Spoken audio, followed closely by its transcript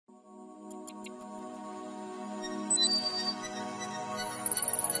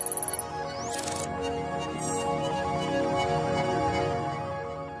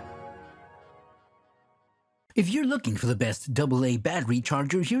If you're looking for the best AA battery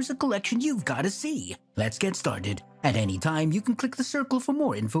charger, here's a collection you've got to see. Let's get started. At any time, you can click the circle for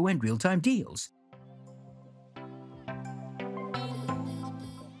more info and real-time deals.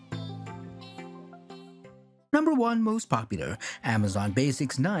 Number 1 most popular, Amazon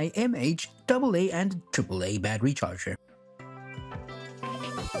Basics AAA and AAA battery charger.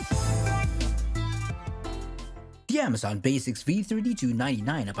 The Amazon Basics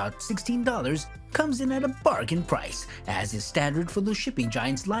V3299, about $16, comes in at a bargain price, as is standard for the shipping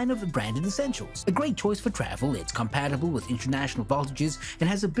giant's line of branded essentials. A great choice for travel, it's compatible with international voltages and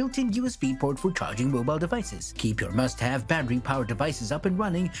has a built-in USB port for charging mobile devices. Keep your must-have battery-powered devices up and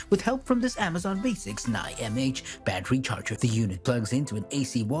running with help from this Amazon Basics NiMH battery charger. The unit plugs into an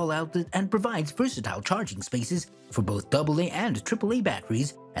AC wall outlet and provides versatile charging spaces for both AA and AAA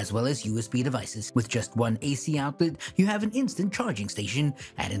batteries, as well as USB devices. With just one AC outlet, you have an instant charging station,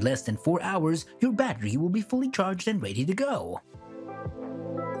 and in less than 4 hours, your battery will be fully charged and ready to go.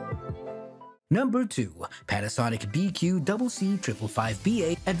 Number 2. Panasonic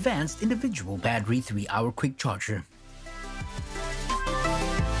BQ-CC555BA Advanced Individual Battery 3-Hour Quick Charger.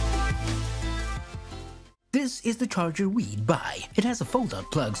 This is the charger we'd buy. It has a fold-up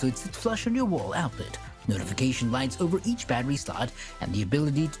plug so it sits flush on your wall outlet, notification lights over each battery slot, and the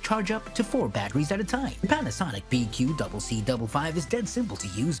ability to charge up to 4 batteries at a time. The Panasonic BQ-CC555 is dead simple to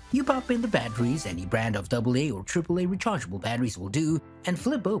use. You pop in the batteries, any brand of AA or AAA rechargeable batteries will do, and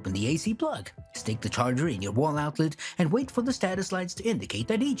flip open the AC plug. Stick the charger in your wall outlet and wait for the status lights to indicate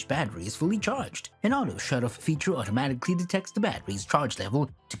that each battery is fully charged. An auto shut-off feature automatically detects the battery's charge level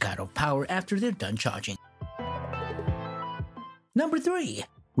to cut off power after they're done charging. Number 3.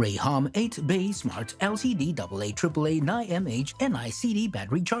 Rayhom 8-Bay Smart LCD AA AAA NiMH NiCD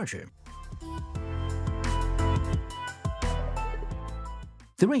Battery Charger.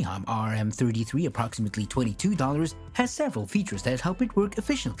 The Rayhom RM33, approximately $22, has several features that help it work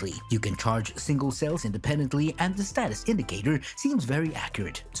efficiently. You can charge single cells independently, and the status indicator seems very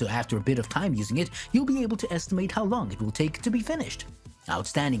accurate, so after a bit of time using it, you'll be able to estimate how long it will take to be finished.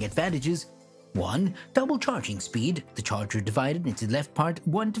 Outstanding advantages: 1. Double charging speed. The charger divided into left part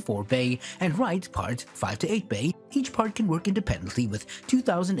 1 to 4 bay and right part 5 to 8 bay. Each part can work independently with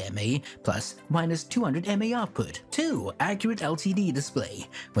 2000 mAh plus minus 200 mAh output. 2. Accurate LCD display.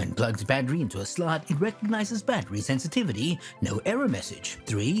 When plugged battery into a slot, it recognizes battery sensitivity. No error message.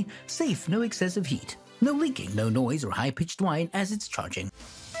 3. Safe, no excessive heat. No leaking, no noise or high-pitched whine as it's charging.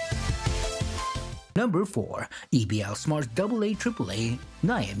 Number 4. EBL Smart AA AAA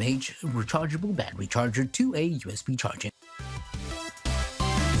NiMH Rechargeable Battery Charger 2A USB Charging.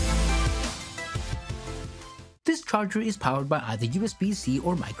 This charger is powered by either USB-C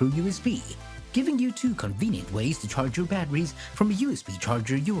or micro USB, giving you 2 convenient ways to charge your batteries from a USB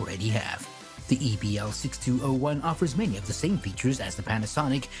charger you already have. The EBL6201 offers many of the same features as the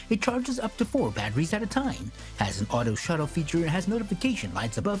Panasonic. It charges up to 4 batteries at a time, has an auto shut-off feature, has notification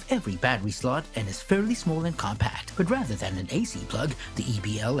lights above every battery slot, and is fairly small and compact. But rather than an AC plug, the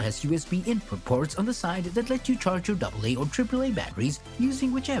EBL has USB input ports on the side that let you charge your AA or AAA batteries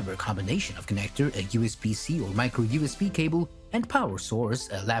using whichever combination of connector, a USB-C or micro USB cable, and power source,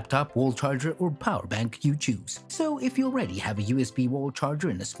 a laptop, wall charger, or power bank you choose. So if you already have a USB wall charger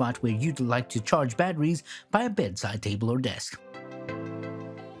in a spot where you'd like to charge batteries, buy a bedside table or desk.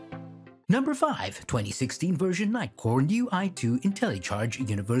 Number 5. 2016 version Nitecore New i2 Intellicharge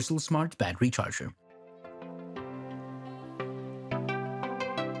Universal Smart Battery Charger.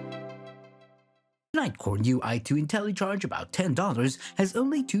 Nitecore New i2 Intellicharge, about $10, has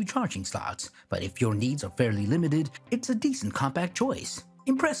only 2 charging slots, but if your needs are fairly limited, it's a decent compact choice.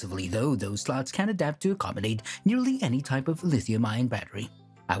 Impressively though, those slots can adapt to accommodate nearly any type of lithium-ion battery.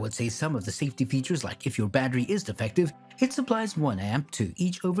 I would say some of the safety features, like if your battery is defective, it supplies 1 amp to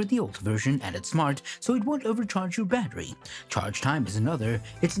each over the old version, and it's smart, so it won't overcharge your battery. Charge time is another.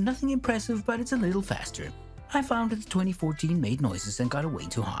 It's nothing impressive, but it's a little faster. I found that the 2014 made noises and got way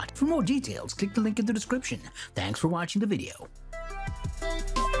too hot. For more details, click the link in the description. Thanks for watching the video.